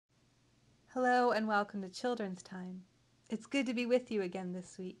Hello and welcome to Children's Time. It's good to be with you again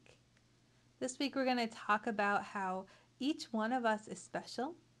this week. This week we're going to talk about how each one of us is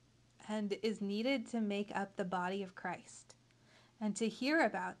special and is needed to make up the body of Christ. And to hear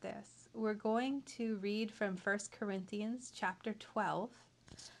about this, we're going to read from 1 Corinthians chapter 12.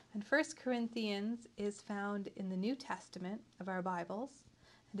 And 1 Corinthians is found in the New Testament of our Bibles,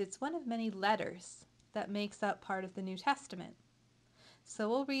 and it's one of many letters that makes up part of the New Testament. So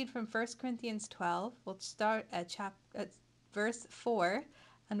we'll read from 1 Corinthians 12. We'll start at verse 4,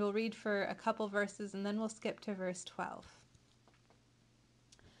 and we'll read for a couple verses, and then we'll skip to verse 12.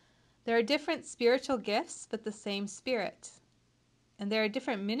 There are different spiritual gifts, but the same Spirit. And there are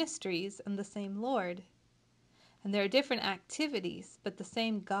different ministries and the same Lord. And there are different activities, but the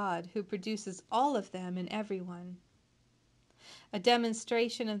same God who produces all of them in everyone. A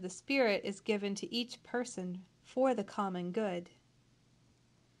demonstration of the Spirit is given to each person for the common good.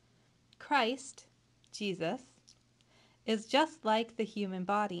 Christ, Jesus, is just like the human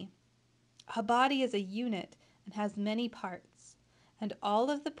body. A body is a unit and has many parts, and all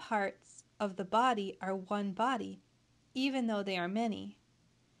of the parts of the body are one body, even though they are many.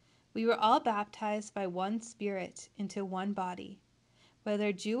 We were all baptized by one Spirit into one body,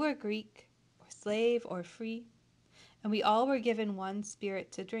 whether Jew or Greek, or slave or free, and we all were given one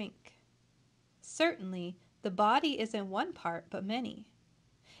Spirit to drink. Certainly, the body isn't one part, but many.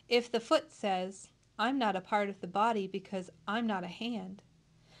 If the foot says, "I'm not a part of the body because I'm not a hand,"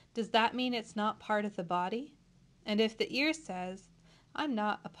 does that mean it's not part of the body? And if the ear says, "I'm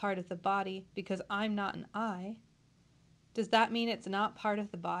not a part of the body because I'm not an eye," does that mean it's not part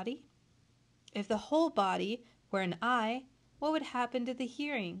of the body? If the whole body were an eye, what would happen to the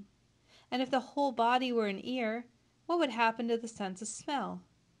hearing? And if the whole body were an ear, what would happen to the sense of smell?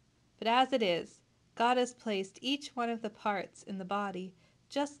 But as it is, God has placed each one of the parts in the body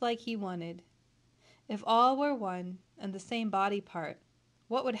just like He wanted. If all were one and the same body part,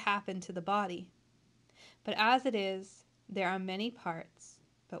 what would happen to the body? But as it is, there are many parts,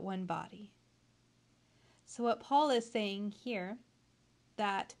 but one body. So what Paul is saying here,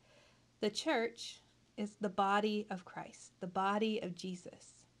 that the church is the body of Christ, the body of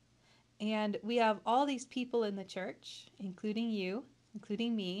Jesus. And we have all these people in the church, including you,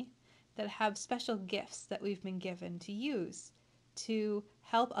 including me, that have special gifts that we've been given to use to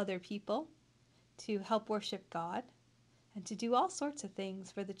help other people, to help worship God, and to do all sorts of things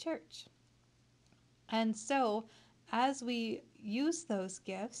for the church. And so, as we use those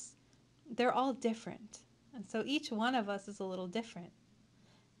gifts, they're all different. And so each one of us is a little different.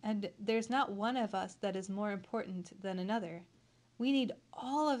 And there's not one of us that is more important than another. We need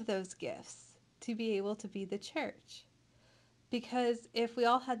all of those gifts to be able to be the church. Because if we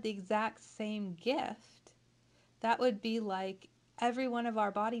all had the exact same gift, that would be like every one of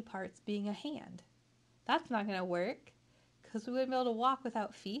our body parts being a hand. That's not going to work, because we wouldn't be able to walk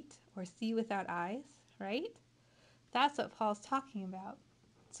without feet or see without eyes, right? That's what Paul's talking about.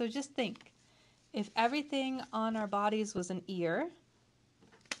 So just think, if everything on our bodies was an ear,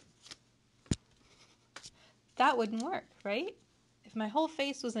 that wouldn't work, right? If my whole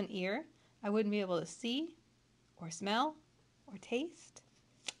face was an ear, I wouldn't be able to see or smell or taste,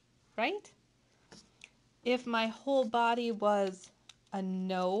 right? If my whole body was a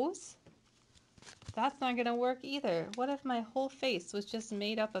nose, that's not going to work either. What if my whole face was just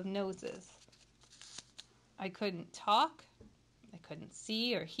made up of noses? I couldn't talk, I couldn't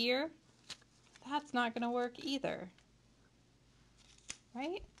see or hear. That's not going to work either,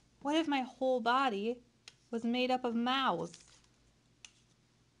 right? What if my whole body was made up of mouths?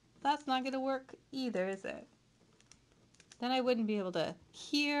 That's not going to work either, is it? Then I wouldn't be able to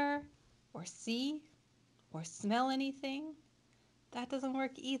hear or see or smell anything. That doesn't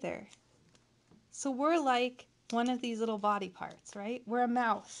work either. So we're like one of these little body parts, right? We're a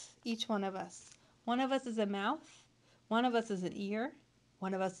mouth, each one of us. One of us is a mouth, one of us is an ear,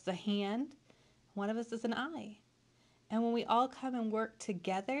 one of us is a hand, one of us is an eye. And when we all come and work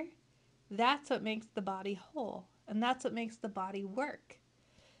together, that's what makes the body whole, and that's what makes the body work.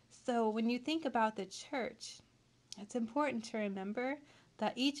 So when you think about the church, it's important to remember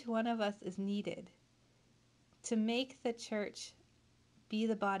that each one of us is needed to make the church be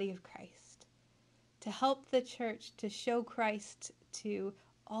the body of Christ, to help the church to show Christ to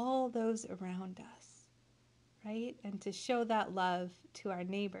all those around us, right? And to show that love to our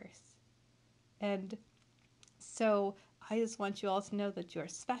neighbors. And so I just want you all to know that you are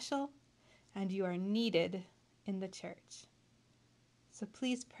special and you are needed in the church. So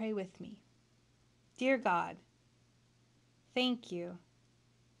please pray with me. Dear God, thank you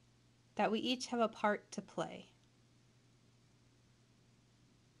that we each have a part to play.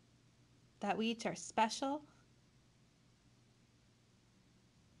 that we each are special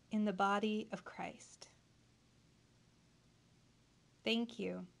in the body of Christ. Thank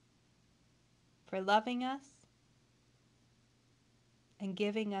you for loving us and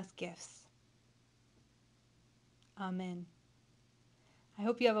giving us gifts. Amen. I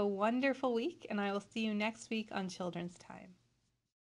hope you have a wonderful week, and I will see you next week on Children's Time.